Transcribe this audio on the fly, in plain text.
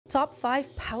Top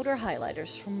 5 powder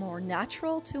highlighters from more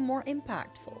natural to more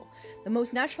impactful. The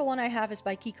most natural one I have is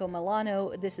by Kiko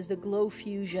Milano. This is the Glow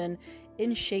Fusion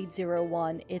in shade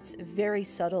 01. It's very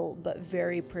subtle but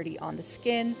very pretty on the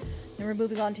skin. Then we're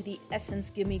moving on to the Essence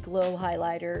Gimme Glow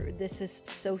highlighter. This is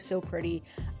so pretty.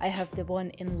 I have the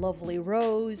one in Lovely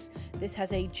Rose. This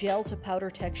has a gel to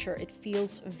powder texture. It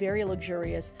feels very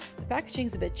luxurious. The packaging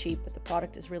is a bit cheap, but the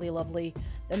product is really lovely.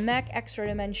 The MAC Extra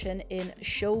Dimension in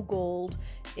Show Gold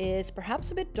is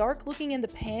perhaps a bit dark looking in the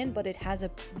pan, but it has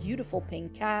a beautiful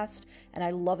pink cast, and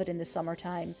I love it in the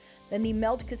summertime. Then the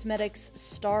Melt Cosmetics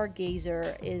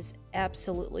Stargazer is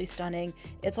absolutely stunning.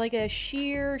 It's like a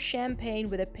sheer champagne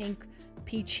with a pink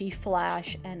peachy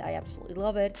flash, and I absolutely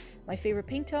love it. My favorite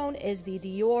pink tone is the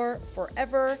Dior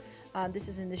Forever. This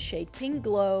is in the shade Pink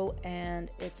Glow, and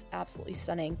it's absolutely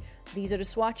stunning. These are the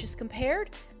swatches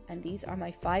compared, and these are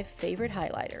my 5 favorite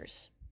highlighters.